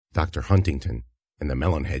Dr. Huntington and the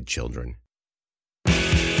Melonhead Children.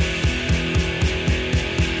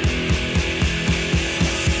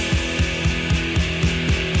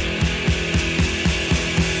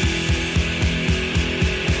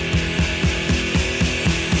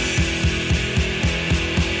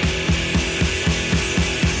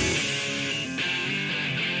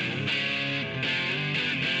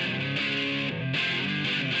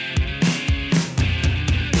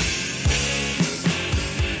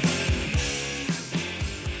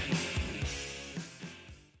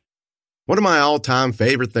 One of my all-time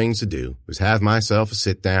favorite things to do was have myself a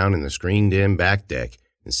sit-down in the screened-in back deck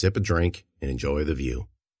and sip a drink and enjoy the view.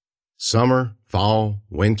 Summer, fall,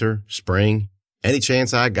 winter, spring, any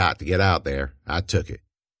chance I got to get out there, I took it.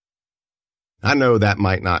 I know that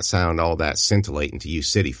might not sound all that scintillating to you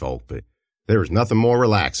city folk, but there was nothing more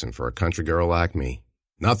relaxing for a country girl like me.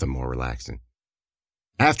 Nothing more relaxing.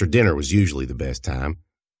 After dinner was usually the best time.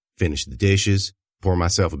 Finish the dishes, pour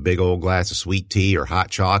myself a big old glass of sweet tea or hot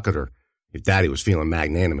chocolate, or if Daddy was feeling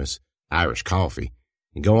magnanimous, Irish coffee,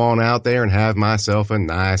 and go on out there and have myself a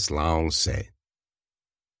nice long set.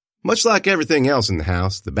 Much like everything else in the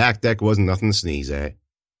house, the back deck wasn't nothing to sneeze at.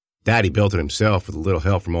 Daddy built it himself with a little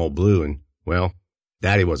help from old Blue, and, well,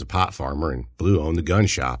 Daddy was a pot farmer and Blue owned the gun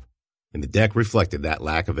shop, and the deck reflected that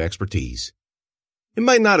lack of expertise. It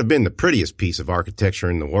might not have been the prettiest piece of architecture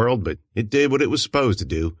in the world, but it did what it was supposed to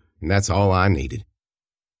do, and that's all I needed.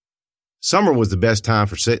 Summer was the best time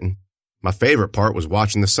for sitting. My favorite part was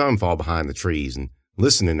watching the sun fall behind the trees and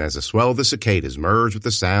listening as the swell of the cicadas merged with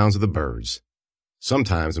the sounds of the birds.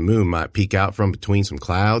 Sometimes the moon might peek out from between some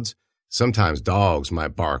clouds. Sometimes dogs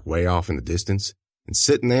might bark way off in the distance. And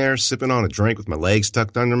sitting there, sipping on a drink with my legs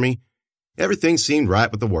tucked under me, everything seemed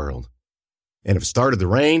right with the world. And if it started to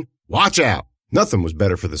rain, watch out! Nothing was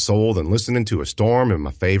better for the soul than listening to a storm in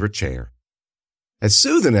my favorite chair. As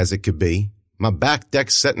soothing as it could be, my back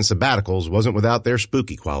deck setting sabbaticals wasn't without their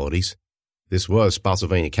spooky qualities. This was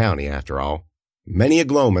Spotsylvania County, after all. Many a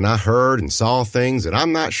gloaming I heard and saw things that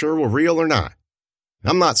I'm not sure were real or not.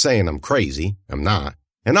 I'm not saying I'm crazy, I'm not.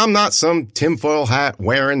 And I'm not some tinfoil hat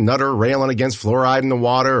wearing nutter railing against fluoride in the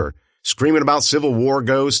water or screaming about Civil War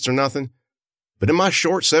ghosts or nothing. But in my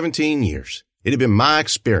short 17 years, it had been my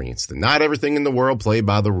experience that not everything in the world played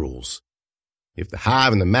by the rules. If the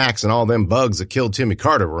hive and the max and all them bugs that killed Timmy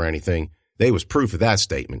Carter were anything, they was proof of that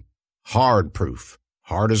statement. Hard proof.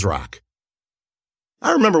 Hard as rock.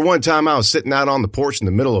 I remember one time I was sitting out on the porch in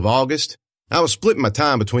the middle of August. I was splitting my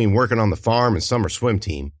time between working on the farm and summer swim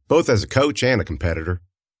team, both as a coach and a competitor.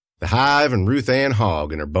 The Hive and Ruth Ann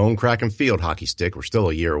Hogg and her bone-cracking field hockey stick were still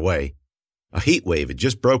a year away. A heat wave had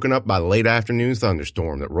just broken up by the late afternoon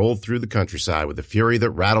thunderstorm that rolled through the countryside with a fury that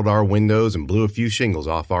rattled our windows and blew a few shingles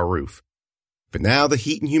off our roof. But now the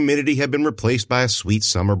heat and humidity had been replaced by a sweet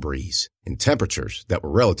summer breeze and temperatures that were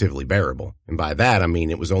relatively bearable. And by that, I mean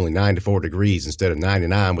it was only 94 degrees instead of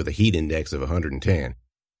 99 with a heat index of 110.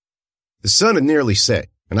 The sun had nearly set,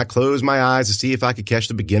 and I closed my eyes to see if I could catch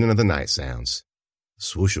the beginning of the night sounds. The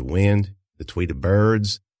swoosh of wind, the tweet of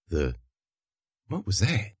birds, what was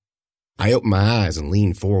that? I opened my eyes and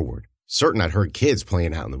leaned forward, certain I'd heard kids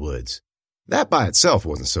playing out in the woods. That by itself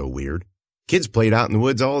wasn't so weird. Kids played out in the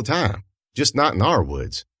woods all the time. Just not in our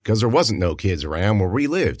woods, because there wasn't no kids around where we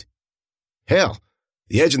lived. Hell,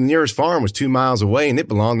 the edge of the nearest farm was 2 miles away and it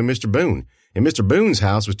belonged to Mr. Boone, and Mr. Boone's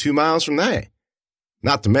house was 2 miles from that.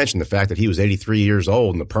 Not to mention the fact that he was 83 years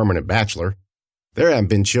old and a permanent bachelor. There hadn't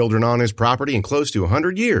been children on his property in close to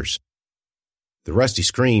 100 years. The rusty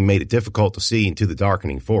screen made it difficult to see into the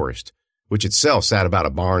darkening forest, which itself sat about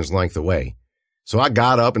a barn's length away. So I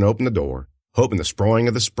got up and opened the door, hoping the sproing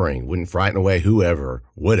of the spring wouldn't frighten away whoever or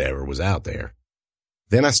whatever was out there.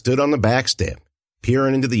 Then I stood on the back step,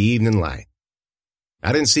 peering into the evening light.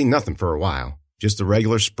 I didn't see nothing for a while, just the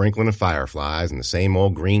regular sprinkling of fireflies and the same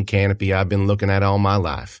old green canopy I've been looking at all my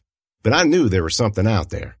life. But I knew there was something out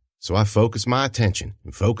there, so I focused my attention,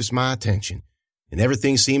 and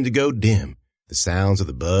everything seemed to go dim, the sounds of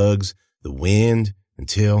the bugs, the wind,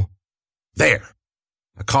 until... There!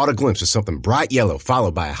 I caught a glimpse of something bright yellow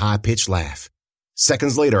followed by a high-pitched laugh.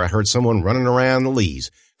 Seconds later, I heard someone running around the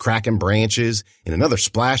leaves, cracking branches, and another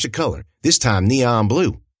splash of color, this time neon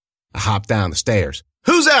blue. I hopped down the stairs.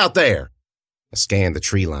 Who's out there? I scanned the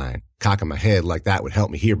tree line, cocking my head like that would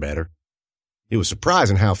help me hear better. It was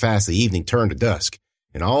surprising how fast the evening turned to dusk,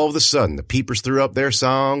 and all of a sudden the peepers threw up their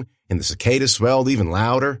song, and the cicadas swelled even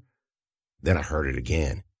louder. Then I heard it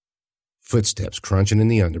again. Footsteps crunching in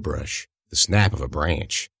the underbrush. The snap of a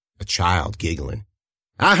branch, a child giggling.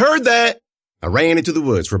 I heard that! I ran into the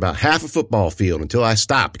woods for about half a football field until I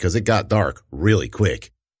stopped because it got dark really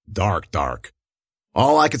quick. Dark.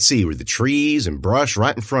 All I could see were the trees and brush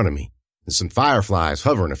right in front of me, and some fireflies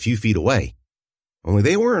hovering a few feet away. Only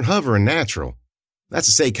they weren't hovering natural. That's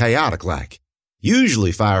to say chaotic-like.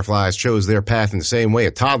 Usually fireflies chose their path in the same way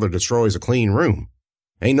a toddler destroys a clean room.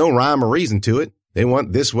 Ain't no rhyme or reason to it. They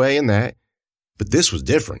went this way and that. But this was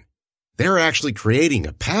different. They were actually creating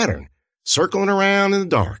a pattern, circling around in the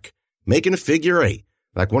dark, making a figure 8,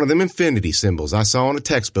 like one of them infinity symbols I saw in a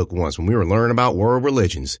textbook once when we were learning about world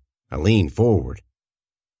religions. I leaned forward.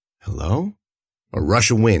 Hello? A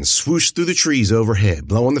rush of wind swooshed through the trees overhead,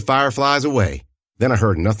 blowing the fireflies away. Then I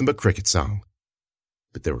heard nothing but cricket song.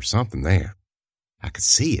 But there was something there. I could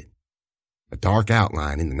see it. A dark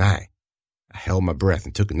outline in the night. I held my breath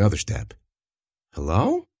and took another step.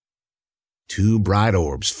 Hello? 2 bright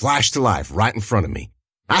orbs flashed to life right in front of me.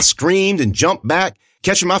 I screamed and jumped back,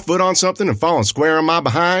 catching my foot on something and falling square on my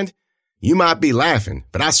behind. You might be laughing,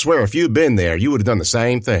 but I swear if you'd been there, you would have done the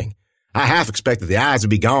same thing. I half expected the eyes would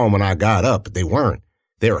be gone when I got up, but they weren't.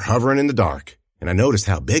 They were hovering in the dark, and I noticed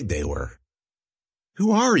how big they were.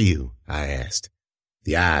 Who are you? I asked.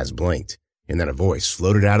 The eyes blinked, and then a voice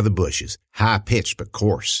floated out of the bushes, high-pitched but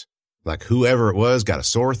coarse, like whoever it was got a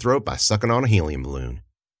sore throat by sucking on a helium balloon.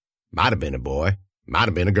 Might have been a boy, might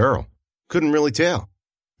have been a girl. Couldn't really tell.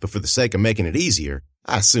 But for the sake of making it easier,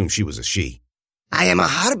 I assumed she was a she. I am a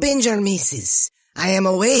harbinger, missus. I am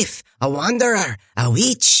a waif, a wanderer, a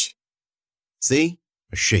witch. See?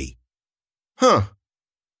 A she. Huh.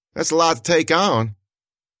 That's a lot to take on.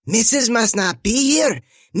 Missus must not be here.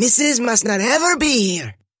 Missus must not ever be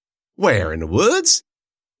here. Where, in the woods?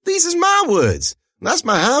 These is my woods. That's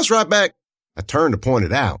my house right back. I turned to point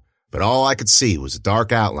it out, but all I could see was the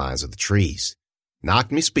dark outlines of the trees.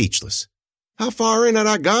 Knocked me speechless. How far in had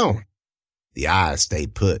I gone? The eyes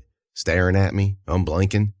stayed put, staring at me,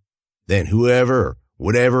 unblinking. Then whoever or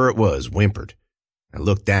whatever it was whimpered. I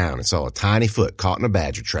looked down and saw a tiny foot caught in a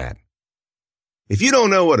badger trap. If you don't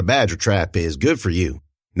know what a badger trap is, good for you.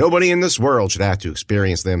 Nobody in this world should have to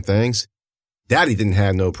experience them things. Daddy didn't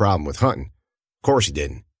have no problem with hunting. Of course he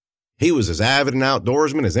didn't. He was as avid an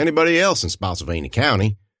outdoorsman as anybody else in Spotsylvania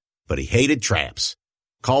County, but he hated traps.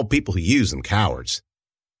 Called people who used them cowards.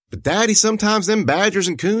 But Daddy, sometimes them badgers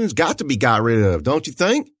and coons got to be got rid of, don't you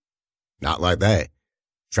think? Not like that.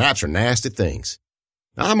 Traps are nasty things.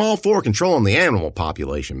 I'm all for controlling the animal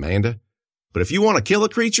population, Manda. But if you want to kill a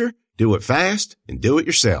creature, do it fast and do it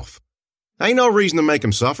yourself. Ain't no reason to make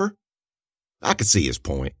him suffer. I could see his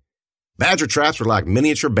point. Badger traps were like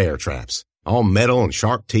miniature bear traps, all metal and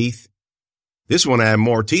sharp teeth. This one had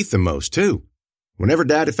more teeth than most, too. Whenever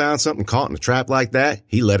Daddy found something caught in a trap like that,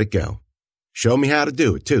 he let it go. Showed me how to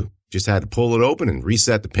do it, too. Just had to pull it open and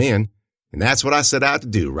reset the pin. And that's what I set out to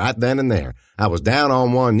do right then and there. I was down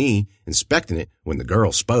on one knee, inspecting it when the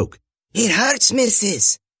girl spoke. It hurts,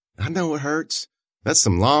 missus. I know it hurts. That's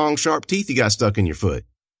some long, sharp teeth you got stuck in your foot.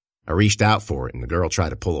 I reached out for it, and the girl tried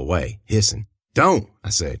to pull away, hissing. Don't,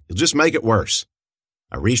 I said. You'll just make it worse.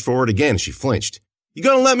 I reached for it again, and she flinched. You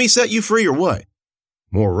gonna let me set you free or what?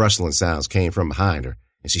 More rustling sounds came from behind her,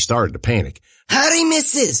 and she started to panic. Hurry,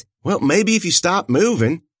 missus. Well, maybe if you stop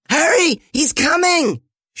moving. Hurry, he's coming.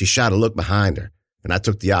 She shot a look behind her, and I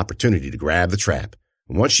took the opportunity to grab the trap.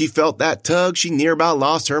 And once she felt that tug, she near about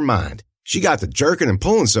lost her mind. She got to jerking and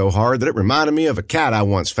pulling so hard that it reminded me of a cat I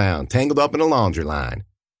once found tangled up in a laundry line.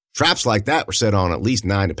 Traps like that were set on at least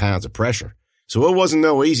 90 pounds of pressure, so it wasn't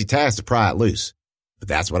no easy task to pry it loose. But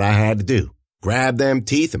that's what I had to do. Grab them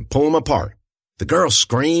teeth and pull them apart. The girl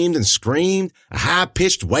screamed and screamed, a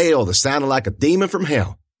high-pitched wail that sounded like a demon from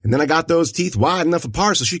hell. And then I got those teeth wide enough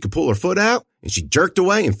apart so she could pull her foot out, and she jerked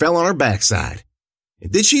away and fell on her backside.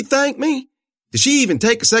 And did she thank me? Did she even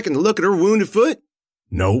take a second to look at her wounded foot?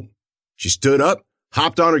 Nope. She stood up,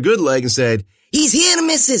 hopped on her good leg, and said, He's here,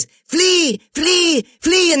 missus. Flee, flee,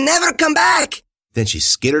 flee, and never come back. Then she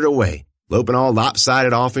skittered away, loping all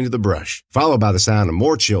lopsided off into the brush, followed by the sound of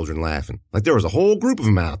more children laughing, like there was a whole group of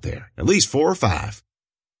them out there, at least 4 or 5.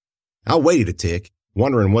 I waited a tick,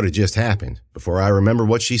 wondering what had just happened, before I remembered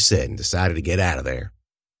what she said and decided to get out of there.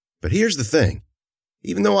 But here's the thing.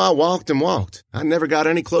 Even though I walked and walked, I never got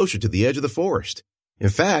any closer to the edge of the forest. In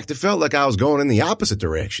fact, it felt like I was going in the opposite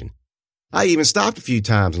direction. I even stopped a few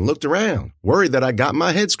times and looked around, worried that I'd got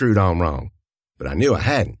my head screwed on wrong. But I knew I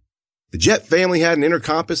hadn't. The Jet family had an inner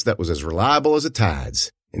compass that was as reliable as the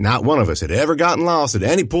tides, and not one of us had ever gotten lost at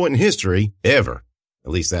any point in history, ever.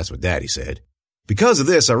 At least that's what Daddy said. Because of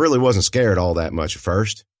this, I really wasn't scared all that much at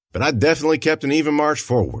first, but I definitely kept an even march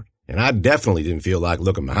forward, and I definitely didn't feel like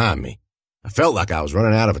looking behind me. I felt like I was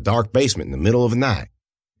running out of a dark basement in the middle of the night,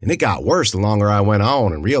 and it got worse the longer I went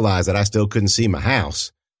on and realized that I still couldn't see my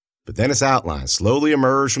house. But then its outline slowly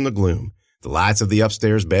emerged from the gloom, the lights of the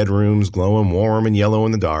upstairs bedrooms glowing warm and yellow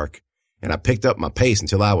in the dark, and I picked up my pace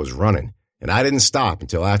until I was running, and I didn't stop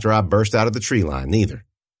until after I burst out of the tree line neither.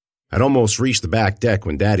 I'd almost reached the back deck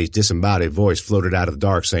when Daddy's disembodied voice floated out of the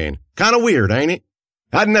dark saying, "Kinda weird, ain't it?"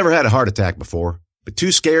 I'd never had a heart attack before, but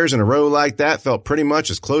 2 scares in a row like that felt pretty much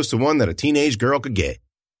as close to one that a teenage girl could get.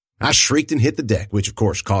 I shrieked and hit the deck, which of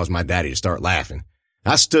course caused my daddy to start laughing.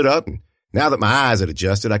 I stood up, and now that my eyes had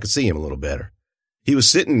adjusted, I could see him a little better. He was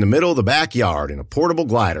sitting in the middle of the backyard in a portable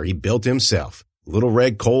glider he built himself, a little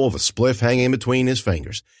red coal of a spliff hanging between his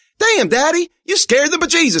fingers. "Damn, Daddy, you scared the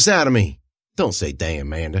bejesus out of me." "Don't say damn,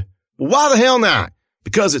 Amanda." "Well, why the hell not?"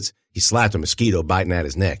 "Because it's—" He slapped a mosquito biting at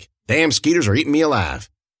his neck. "Damn mosquitoes are eating me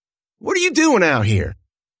alive." "What are you doing out here?"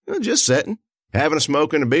 "Just sitting, having a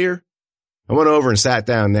smoke and a beer." I went over and sat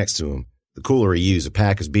down next to him, the cooler he used to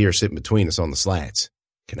pack his beer sitting between us on the slats.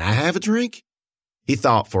 "Can I have a drink?" He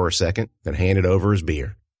thought for a second, then handed over his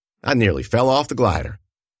beer. I nearly fell off the glider.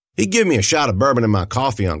 He'd give me a shot of bourbon in my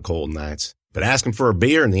coffee on cold nights, but ask him for a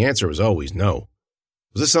beer and the answer was always no.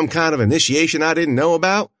 Was this some kind of initiation I didn't know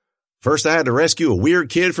about? First I had to rescue a weird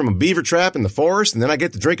kid from a beaver trap in the forest, and then I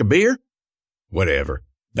get to drink a beer? Whatever.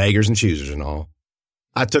 Beggars and choosers and all.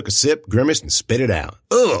 I took a sip, grimaced, and spit it out.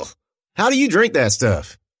 Ugh! How do you drink that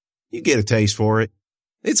stuff? You get a taste for it.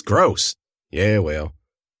 It's gross. Yeah, well.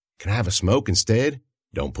 Can I have a smoke instead?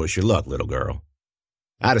 Don't push your luck, little girl.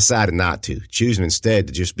 I decided not to, choosing instead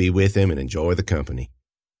to just be with him and enjoy the company.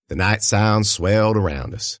 The night sounds swelled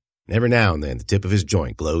around us, and every now and then the tip of his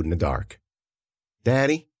joint glowed in the dark.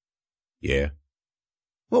 "Daddy?" "Yeah."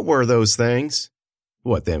 "What were those things?"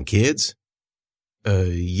 "What, them kids?"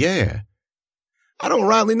 Yeah. "I don't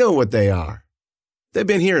rightly know what they are. They've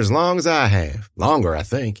been here as long as I have. Longer, I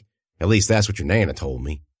think. At least that's what your Nana told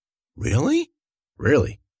me." "Really?"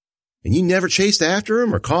 "Really. And you never chased after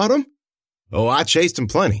 'em or caught 'em?" "Oh, I chased 'em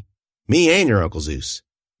plenty. Me and your Uncle Zeus.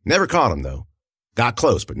 Never caught 'em, though. Got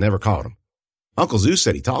close, but never caught 'em. Uncle Zeus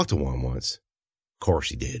said he talked to one once." "Of course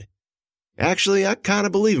he did." "Actually, I kind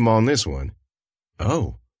of believe him on this one."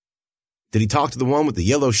 "Oh. Did he talk to the one with the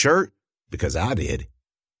yellow shirt? Because I did."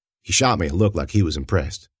 He shot me a look like he was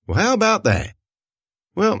impressed. "Well, how about that?"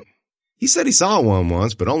 "Well, he said he saw one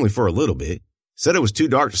once, but only for a little bit. Said it was too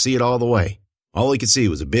dark to see it all the way. All he could see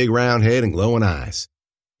was a big round head and glowing eyes."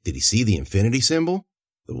 "Did he see the infinity symbol?"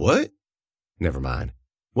 "The what?" "Never mind.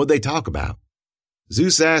 What'd they talk about?"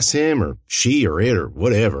 "Zeus asked him, or she, or it, or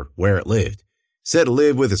whatever, where it lived. Said it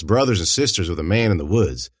lived with its brothers and sisters with a man in the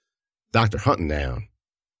woods. Dr. Huntingdown."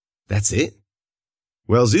 "That's it?"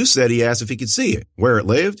 "Well, Zeus said he asked if he could see it, where it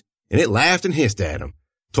lived, and it laughed and hissed at him.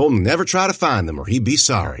 Told him to never try to find them or he'd be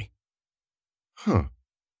sorry." Huh,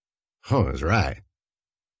 is right.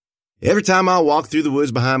 Every time I walked through the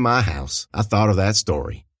woods behind my house, I thought of that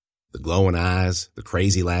story. The glowing eyes, the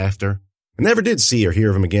crazy laughter. I never did see or hear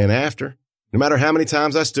of him again after. No matter how many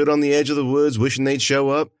times I stood on the edge of the woods wishing they'd show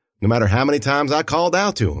up, no matter how many times I called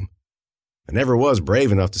out to them. I never was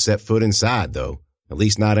brave enough to set foot inside, though, at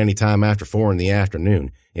least not any time after 4 in the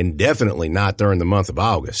afternoon, and definitely not during the month of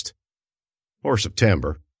August. Or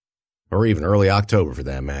September. Or even early October, for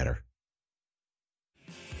that matter.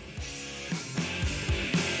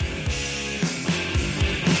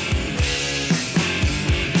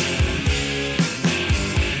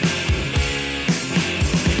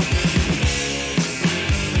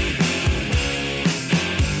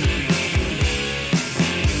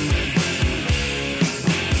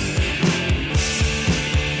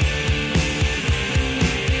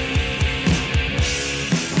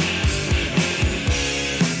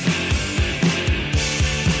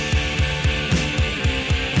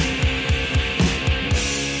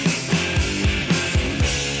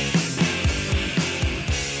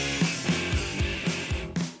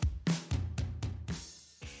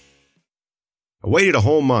 I waited a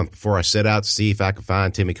whole month before I set out to see if I could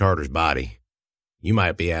find Timmy Carter's body. You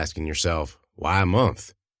might be asking yourself, why a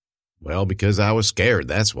month? Well, because I was scared,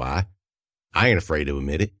 that's why. I ain't afraid to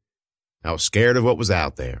admit it. I was scared of what was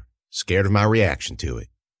out there, scared of my reaction to it.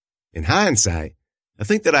 In hindsight, I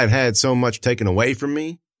think that I'd had so much taken away from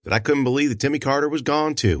me that I couldn't believe that Timmy Carter was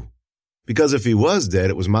gone too. Because if he was dead,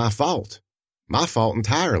 it was my fault. My fault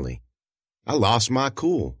entirely. I lost my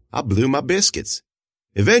cool. I blew my biscuits.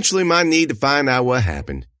 Eventually, my need to find out what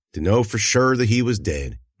happened, to know for sure that he was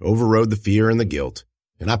dead, overrode the fear and the guilt,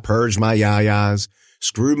 and I purged my yayas,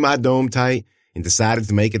 screwed my dome tight, and decided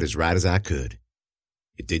to make it as right as I could.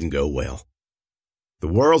 It didn't go well. The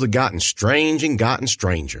world had gotten strange and gotten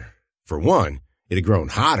stranger. For one, it had grown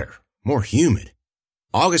hotter, more humid.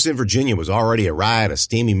 August in Virginia was already a riot of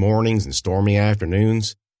steamy mornings and stormy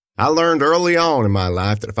afternoons. I learned early on in my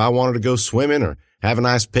life that if I wanted to go swimming or have a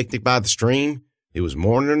nice picnic by the stream, it was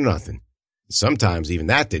morning or nothing. Sometimes even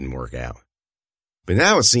that didn't work out. But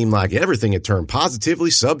now it seemed like everything had turned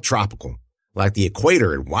positively subtropical, like the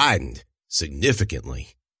equator had widened significantly.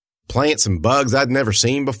 Plants and bugs I'd never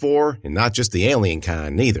seen before, and not just the alien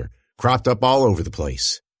kind neither, cropped up all over the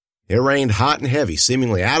place. It rained hot and heavy,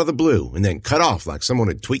 seemingly out of the blue, and then cut off like someone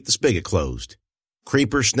had tweaked the spigot closed.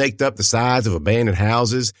 Creepers snaked up the sides of abandoned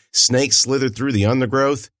houses, snakes slithered through the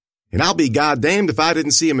undergrowth, and I'll be goddamned if I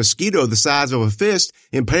didn't see a mosquito the size of a fist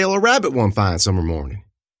impale a rabbit one fine summer morning.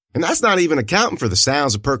 And that's not even accounting for the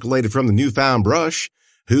sounds that percolated from the newfound brush,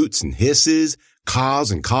 hoots and hisses,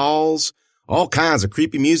 caws and calls, all kinds of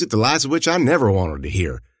creepy music, the likes of which I never wanted to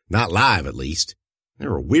hear, not live at least.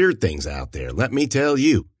 There were weird things out there, let me tell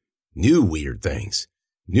you. New weird things.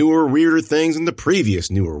 Newer, weirder things than the previous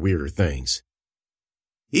newer, weirder things.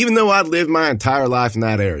 Even though I'd lived my entire life in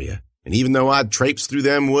that area, and even though I'd traipsed through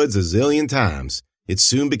them woods a zillion times, it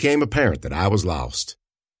soon became apparent that I was lost.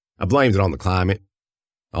 I blamed it on the climate.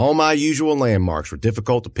 All my usual landmarks were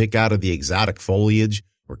difficult to pick out of the exotic foliage,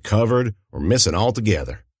 were covered, or missing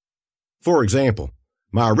altogether. For example,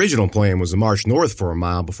 my original plan was to march north for a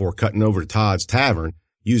mile before cutting over to Todd's Tavern,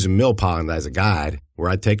 using Mill Pond as a guide, where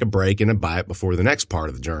I'd take a break and a bite before the next part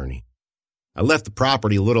of the journey. I left the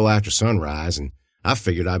property a little after sunrise, and I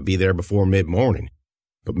figured I'd be there before mid-morning.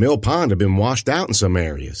 But Mill Pond had been washed out in some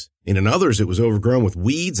areas, and in others it was overgrown with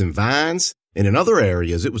weeds and vines, and in other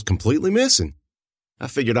areas it was completely missing. I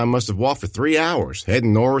figured I must have walked for 3 hours,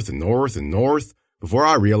 heading north and north and north, before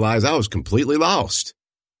I realized I was completely lost.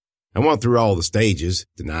 I went through all the stages,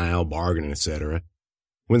 denial, bargaining, etc.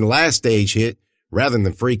 When the last stage hit, rather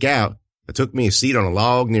than freak out, I took me a seat on a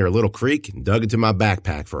log near a little creek and dug into my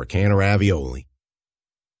backpack for a can of ravioli.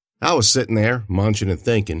 I was sitting there, munching and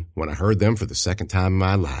thinking, when I heard them for the second time in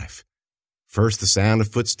my life. First the sound of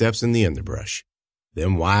footsteps in the underbrush,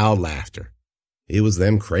 then wild laughter. It was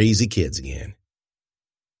them crazy kids again.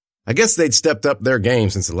 I guess they'd stepped up their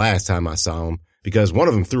game since the last time I saw them, because one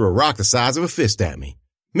of them threw a rock the size of a fist at me.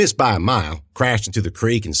 Missed by a mile, crashed into the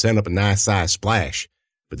creek and sent up a nice-sized splash,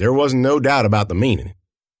 but there wasn't no doubt about the meaning.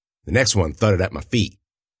 The next one thudded at my feet.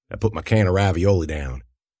 I put my can of ravioli down.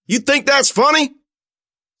 "You think that's funny?"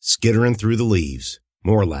 Skittering through the leaves,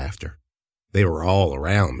 more laughter. They were all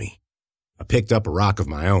around me. I picked up a rock of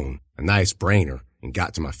my own, a nice brainer, and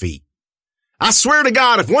got to my feet. "I swear to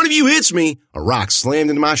God, if one of you hits me," a rock slammed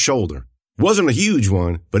into my shoulder. It wasn't a huge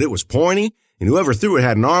one, but it was pointy, and whoever threw it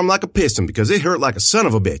had an arm like a piston because it hurt like a son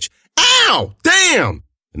of a bitch. Ow! Damn!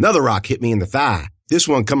 Another rock hit me in the thigh, this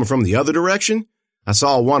one coming from the other direction. I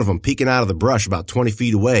saw one of them peeking out of the brush about 20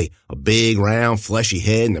 feet away, a big, round, fleshy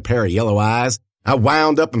head and a pair of yellow eyes. I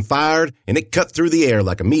wound up and fired, and it cut through the air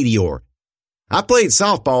like a meteor. I played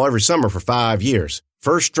softball every summer for 5 years.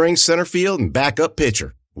 First string center field and backup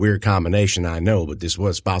pitcher. Weird combination, I know, but this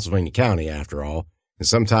was Spotsylvania County after all, and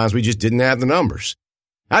sometimes we just didn't have the numbers.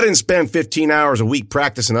 I didn't spend 15 hours a week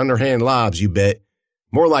practicing underhand lobs, you bet.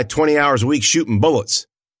 More like 20 hours a week shooting bullets.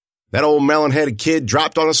 That old melon-headed kid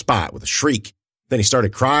dropped on the spot with a shriek. Then he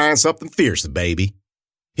started crying something fierce, the baby.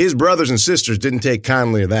 His brothers and sisters didn't take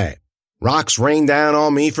kindly to that. Rocks rained down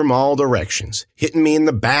on me from all directions, hitting me in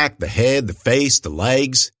the back, the head, the face, the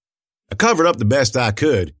legs. I covered up the best I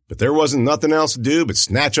could, but there wasn't nothing else to do but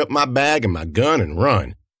snatch up my bag and my gun and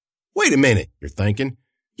run. Wait a minute, you're thinking.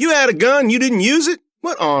 You had a gun, you didn't use it?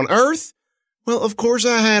 What on earth? Well, of course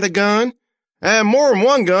I had a gun. I had more than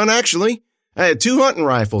one gun, actually. I had 2 hunting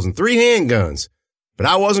rifles and 3 handguns. But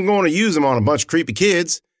I wasn't going to use them on a bunch of creepy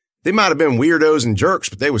kids. They might have been weirdos and jerks,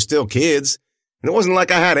 but they were still kids. And it wasn't like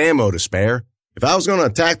I had ammo to spare. If I was going to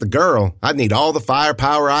attack the girl, I'd need all the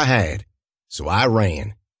firepower I had. So I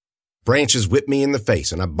ran. Branches whipped me in the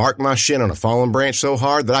face, and I barked my shin on a fallen branch so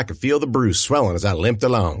hard that I could feel the bruise swelling as I limped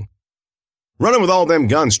along. Running with all them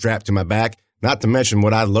guns strapped to my back, not to mention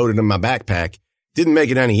what I'd loaded in my backpack, didn't make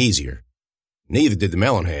it any easier. Neither did the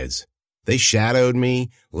melonheads. They shadowed me,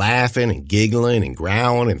 laughing and giggling and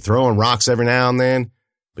growling and throwing rocks every now and then,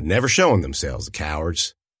 but never showing themselves, the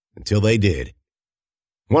cowards, until they did.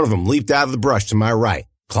 One of them leaped out of the brush to my right,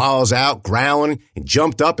 claws out, growling, and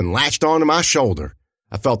jumped up and latched onto my shoulder.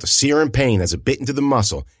 I felt a searing pain as it bit into the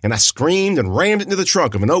muscle, and I screamed and rammed it into the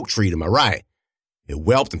trunk of an oak tree to my right. It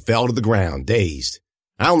whelped and fell to the ground, dazed.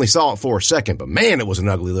 I only saw it for a second, but man, it was an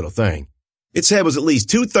ugly little thing. Its head was at least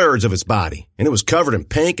 2/3 of its body, and it was covered in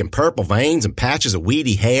pink and purple veins and patches of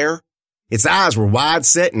weedy hair. Its eyes were wide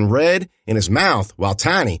set and red, and its mouth, while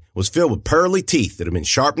tiny, was filled with pearly teeth that had been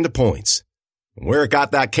sharpened to points. And where it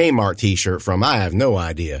got that Kmart t-shirt from, I have no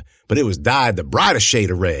idea, but it was dyed the brightest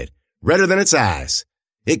shade of red, redder than its eyes.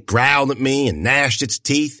 It growled at me and gnashed its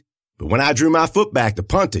teeth, but when I drew my foot back to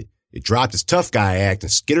punt it, it dropped its tough guy act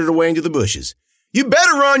and skittered away into the bushes. "You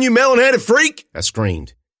better run, you melon-headed freak!" I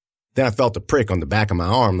screamed. Then I felt a prick on the back of my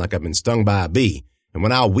arm like I'd been stung by a bee, and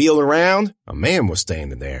when I wheeled around, a man was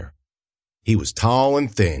standing there. He was tall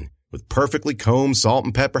and thin, with perfectly combed salt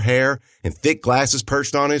and pepper hair and thick glasses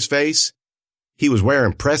perched on his face. He was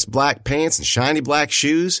wearing pressed black pants and shiny black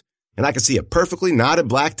shoes, and I could see a perfectly knotted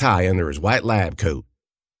black tie under his white lab coat.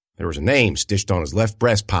 There was a name stitched on his left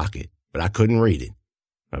breast pocket, but I couldn't read it.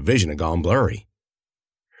 My vision had gone blurry.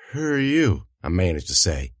 "Who are you?" I managed to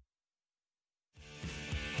say.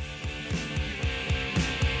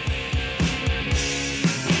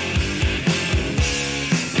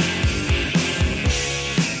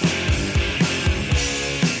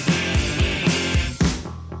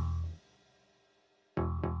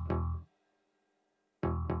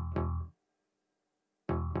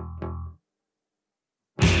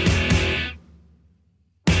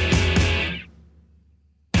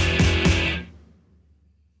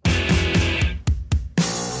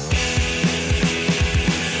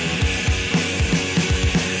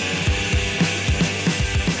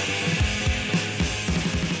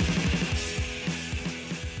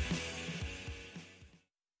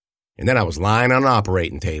 And then I was lying on an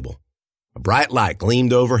operating table. A bright light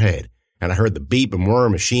gleamed overhead, and I heard the beep and whir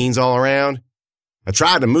of machines all around. I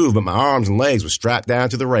tried to move, but my arms and legs were strapped down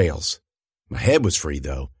to the rails. My head was free,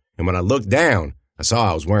 though, and when I looked down, I saw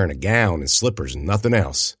I was wearing a gown and slippers and nothing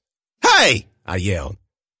else. "Hey!" I yelled.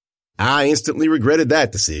 I instantly regretted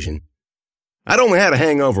that decision. I'd only had a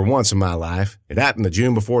hangover once in my life. It happened the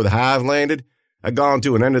June before the Hive landed. I'd gone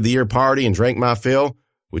to an end-of-the-year party and drank my fill,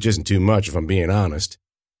 which isn't too much if I'm being honest.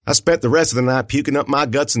 I spent the rest of the night puking up my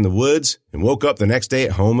guts in the woods and woke up the next day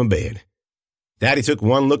at home in bed. Daddy took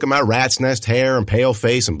one look at my rat's nest hair and pale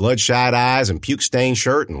face and bloodshot eyes and puke-stained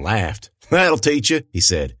shirt and laughed. "That'll teach you," he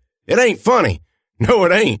said. "It ain't funny. No,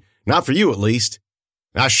 it ain't. Not for you, at least."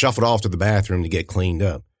 I shuffled off to the bathroom to get cleaned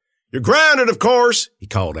up. "You're grounded, of course," he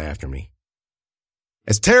called after me.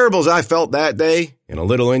 As terrible as I felt that day, and a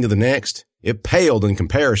little into the next, it paled in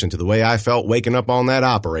comparison to the way I felt waking up on that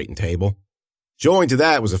operating table. Joined to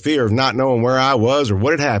that was a fear of not knowing where I was or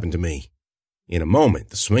what had happened to me. In a moment,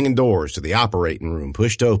 the swinging doors to the operating room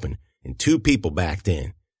pushed open, and two people backed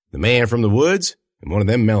in, the man from the woods and one of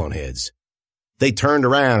them melonheads. They turned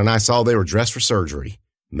around, and I saw they were dressed for surgery.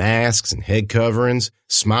 Masks and head coverings,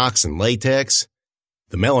 smocks and latex.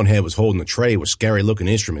 The melonhead was holding a tray with scary-looking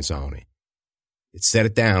instruments on it. It set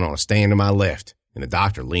it down on a stand to my left, and the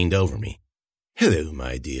doctor leaned over me. "Hello,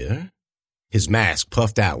 my dear." His mask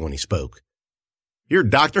puffed out when he spoke. "You're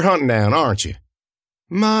Dr. Huntingdown, aren't you?"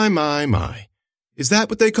 My. Is that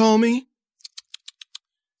what they call me?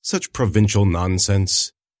 Such provincial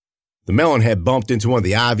nonsense. The melonhead bumped into one of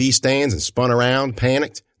the IV stands and spun around,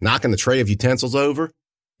 panicked, knocking the tray of utensils over.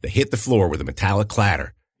 They hit the floor with a metallic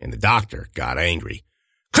clatter, and the doctor got angry.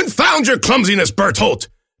 "Confound your clumsiness, Berthold!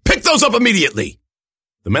 Pick those up immediately!"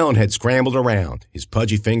 The melonhead scrambled around, his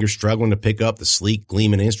pudgy fingers struggling to pick up the sleek,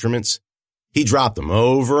 gleaming instruments. He dropped them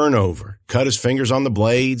over and over, cut his fingers on the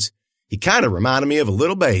blades. He kind of reminded me of a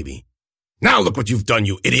little baby. "Now look what you've done,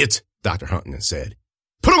 you idiot," Dr. Huntington said.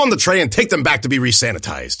 "Put them on the tray and take them back to be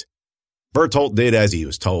resanitized." Berthold did as he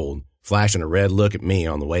was told, flashing a red look at me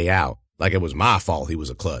on the way out, like it was my fault he was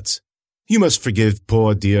a klutz. "You must forgive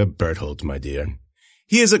poor dear Berthold, my dear.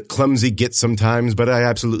 He is a clumsy git sometimes, but I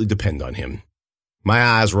absolutely depend on him." My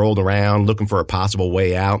eyes rolled around, looking for a possible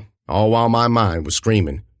way out, all while my mind was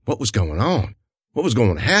screaming, what was going on? What was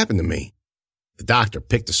going to happen to me? The doctor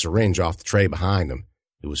picked a syringe off the tray behind him.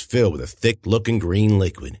 It was filled with a thick-looking green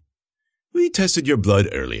liquid. "We tested your blood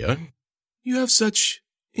earlier. You have such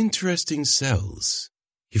interesting cells."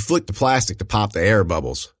 He flicked the plastic to pop the air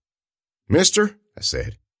bubbles. "Mister," I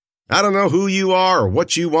said, "I don't know who you are or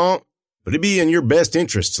what you want, but it'd be in your best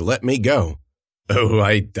interest to let me go." "Oh,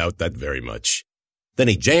 I doubt that very much." Then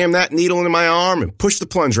he jammed that needle into my arm and pushed the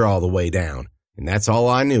plunger all the way down, and that's all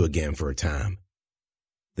I knew again for a time.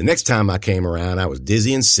 The next time I came around, I was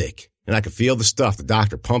dizzy and sick, and I could feel the stuff the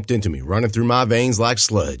doctor pumped into me running through my veins like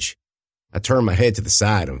sludge. I turned my head to the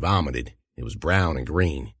side and vomited. It was brown and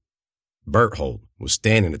green. Berthold was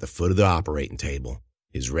standing at the foot of the operating table,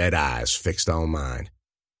 his red eyes fixed on mine.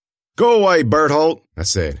 "Go away, Berthold," I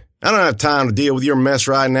said. "I don't have time to deal with your mess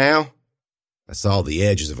right now." I saw the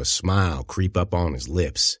edges of a smile creep up on his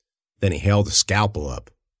lips. Then he held the scalpel up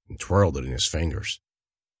and twirled it in his fingers.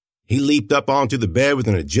 He leaped up onto the bed with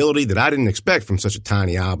an agility that I didn't expect from such a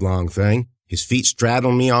tiny oblong thing. His feet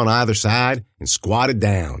straddled me on either side and squatted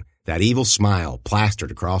down, that evil smile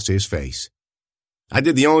plastered across his face. I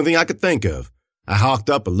did the only thing I could think of, I hawked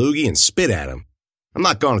up a loogie and spit at him. I'm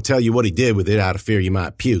not going to tell you what he did with it out of fear you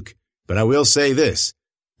might puke, but I will say this.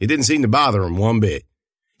 It didn't seem to bother him one bit.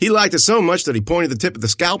 He liked it so much that he pointed the tip of the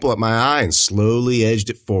scalpel at my eye and slowly edged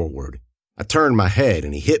it forward. I turned my head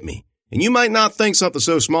and he hit me. And you might not think something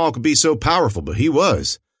so small could be so powerful, but he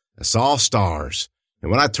was. I saw stars. And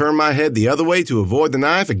when I turned my head the other way to avoid the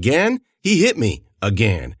knife again, he hit me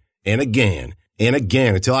again and again and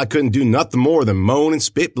again until I couldn't do nothing more than moan and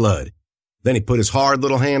spit blood. Then he put his hard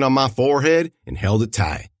little hand on my forehead and held it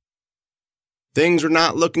tight. Things were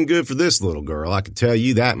not looking good for this little girl, I can tell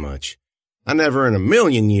you that much. I never in a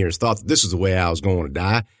million years thought that this was the way I was going to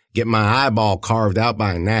die, get my eyeball carved out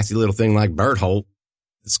by a nasty little thing like Berthold.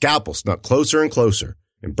 The scalpel snuck closer and closer,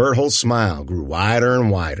 and Berthold's smile grew wider and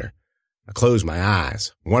wider. I closed my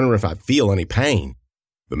eyes, wondering if I'd feel any pain.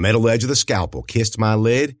 The metal edge of the scalpel kissed my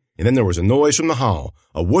lid, and then there was a noise from the hall,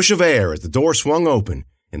 a whoosh of air as the door swung open,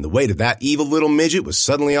 and the weight of that evil little midget was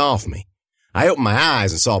suddenly off me. I opened my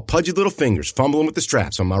eyes and saw pudgy little fingers fumbling with the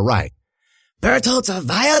straps on my right. Berthold's a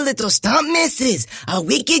vile little stump, missus. A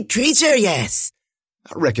wicked creature, yes.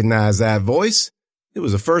 I recognized that voice. It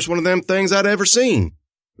was the first one of them things I'd ever seen.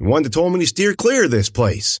 The one that told me to steer clear of this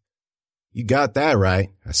place. You got that right,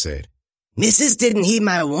 I said. Missus didn't heed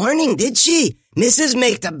my warning, did she? Missus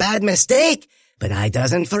made a bad mistake, but I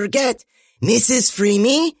doesn't forget. Missus free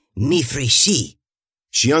me free she.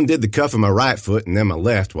 She undid the cuff of my right foot and then my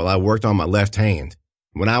left while I worked on my left hand.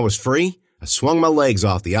 When I was free, I swung my legs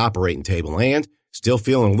off the operating table and, still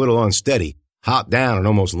feeling a little unsteady, hopped down and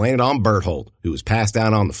almost landed on Berthold, who was passed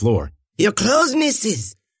out on the floor. Your clothes,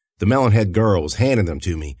 missus. The melonhead girl was handing them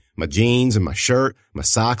to me, my jeans and my shirt, my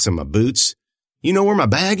socks and my boots. You know where my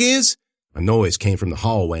bag is? A noise came from the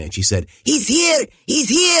hallway and she said, He's here! He's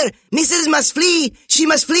here! Missus must flee! She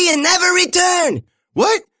must flee and never return!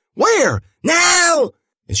 What? Where? Now!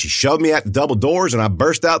 And she shoved me at the double doors and I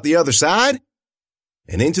burst out the other side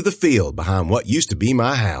and into the field behind what used to be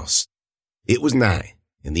my house. It was night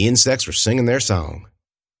and the insects were singing their song.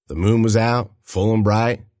 The moon was out, full and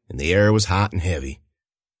bright, and the air was hot and heavy.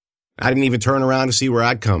 I didn't even turn around to see where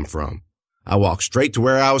I'd come from. I walked straight to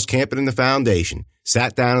where I was camping in the foundation,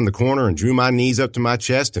 sat down in the corner and drew my knees up to my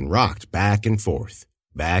chest and rocked back and forth,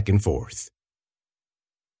 back and forth.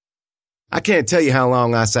 I can't tell you how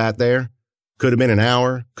long I sat there. Could have been an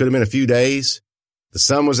hour, could have been a few days. The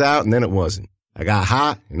sun was out and then it wasn't. I got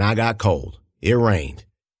hot and I got cold. It rained.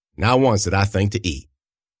 Not once did I think to eat.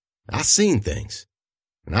 I seen things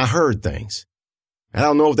and I heard things. I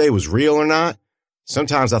don't know if they was real or not.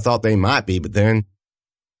 Sometimes I thought they might be, but then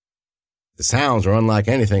the sounds were unlike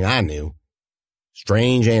anything I knew.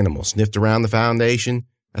 Strange animals sniffed around the foundation.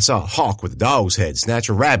 I saw a hawk with a dog's head snatch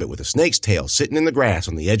a rabbit with a snake's tail sitting in the grass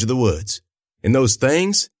on the edge of the woods. And those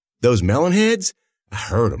things, those melonheads, I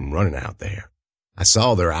heard them running out there. I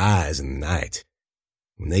saw their eyes in the night.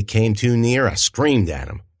 When they came too near, I screamed at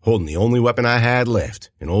them, holding the only weapon I had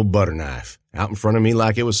left, an old butter knife, out in front of me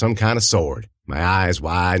like it was some kind of sword. My eyes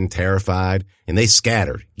wide and terrified, and they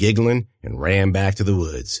scattered, giggling, and ran back to the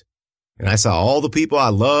woods. And I saw all the people I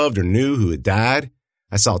loved or knew who had died.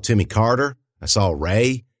 I saw Timmy Carter. I saw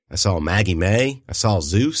Ray. I saw Maggie May. I saw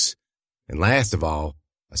Zeus. And last of all,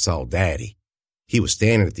 I saw Daddy. He was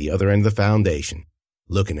standing at the other end of the foundation,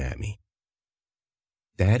 looking at me.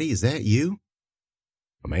 Daddy, is that you?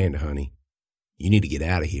 Amanda, honey, you need to get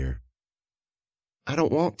out of here. I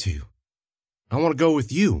don't want to. I want to go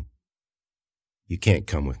with you. You can't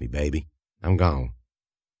come with me, baby. I'm gone.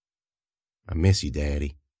 I miss you,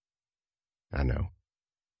 Daddy. I know.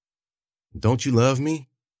 Don't you love me?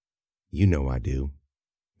 You know I do.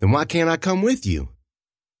 Then why can't I come with you?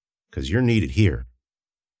 'Cause you're needed here.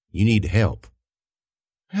 You need help.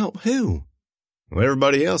 Help who? Well,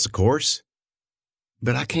 everybody else, of course.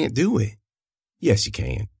 But I can't do it. Yes, you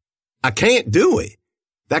can. I can't do it.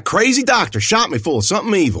 That crazy doctor shot me full of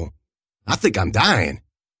something evil. I think I'm dying.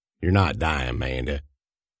 You're not dying, Amanda.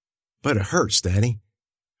 But it hurts, Daddy.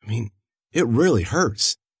 I mean, it really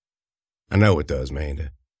hurts. I know it does,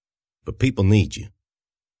 Amanda. But people need you.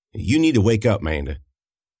 You need to wake up, Amanda.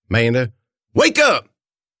 Amanda, wake up!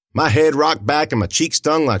 My head rocked back and my cheek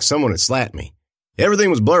stung like someone had slapped me. Everything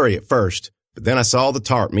was blurry at first, but then I saw the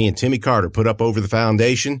tarp me and Timmy Carter put up over the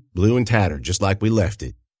foundation, blue and tattered, just like we left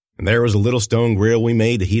it. And there was a little stone grill we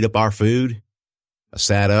made to heat up our food. I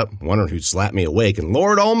sat up, wondering who'd slap me awake, and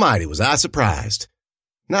Lord Almighty, was I surprised.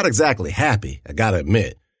 Not exactly happy, I gotta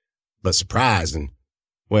admit, but surprised and,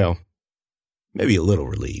 well, maybe a little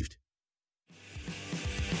relieved.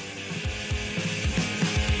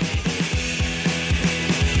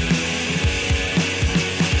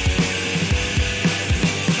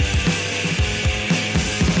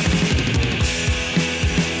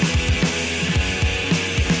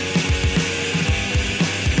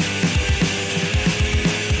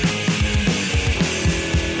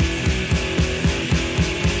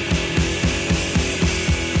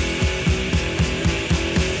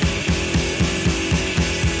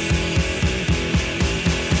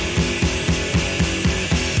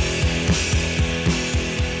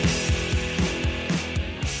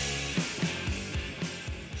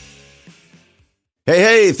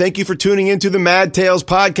 Hey, thank you for tuning into the Mad Tales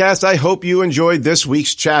podcast. I hope you enjoyed this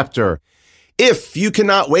week's chapter. If you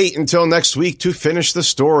cannot wait until next week to finish the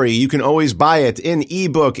story, you can always buy it in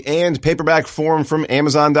ebook and paperback form from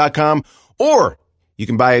Amazon.com, or you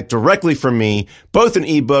can buy it directly from me, both in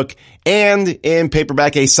ebook and in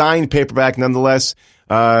paperback, a signed paperback nonetheless,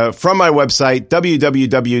 from my website,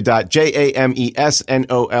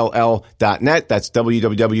 www.jamesnoll.net. That's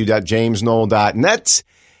www.jamesnoll.net.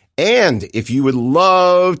 And if you would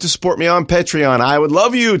love to support me on Patreon, I would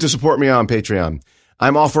love you to support me on Patreon.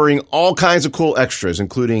 I'm offering all kinds of cool extras,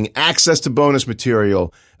 including access to bonus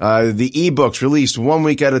material, the ebooks released 1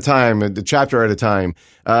 week at a time, the chapter at a time,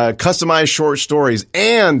 customized short stories,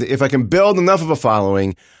 and if I can build enough of a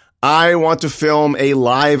following, I want to film a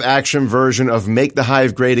live action version of Make the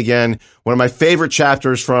Hive Great Again, one of my favorite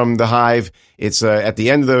chapters from The Hive. It's at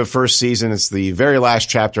the end of the first season. It's the very last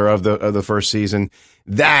chapter of the first season.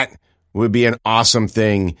 That would be an awesome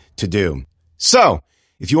thing to do. So,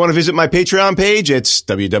 if you want to visit my Patreon page, it's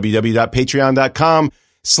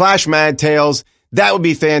www.patreon.com/madtales. That would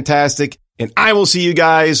be fantastic. And I will see you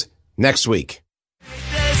guys next week.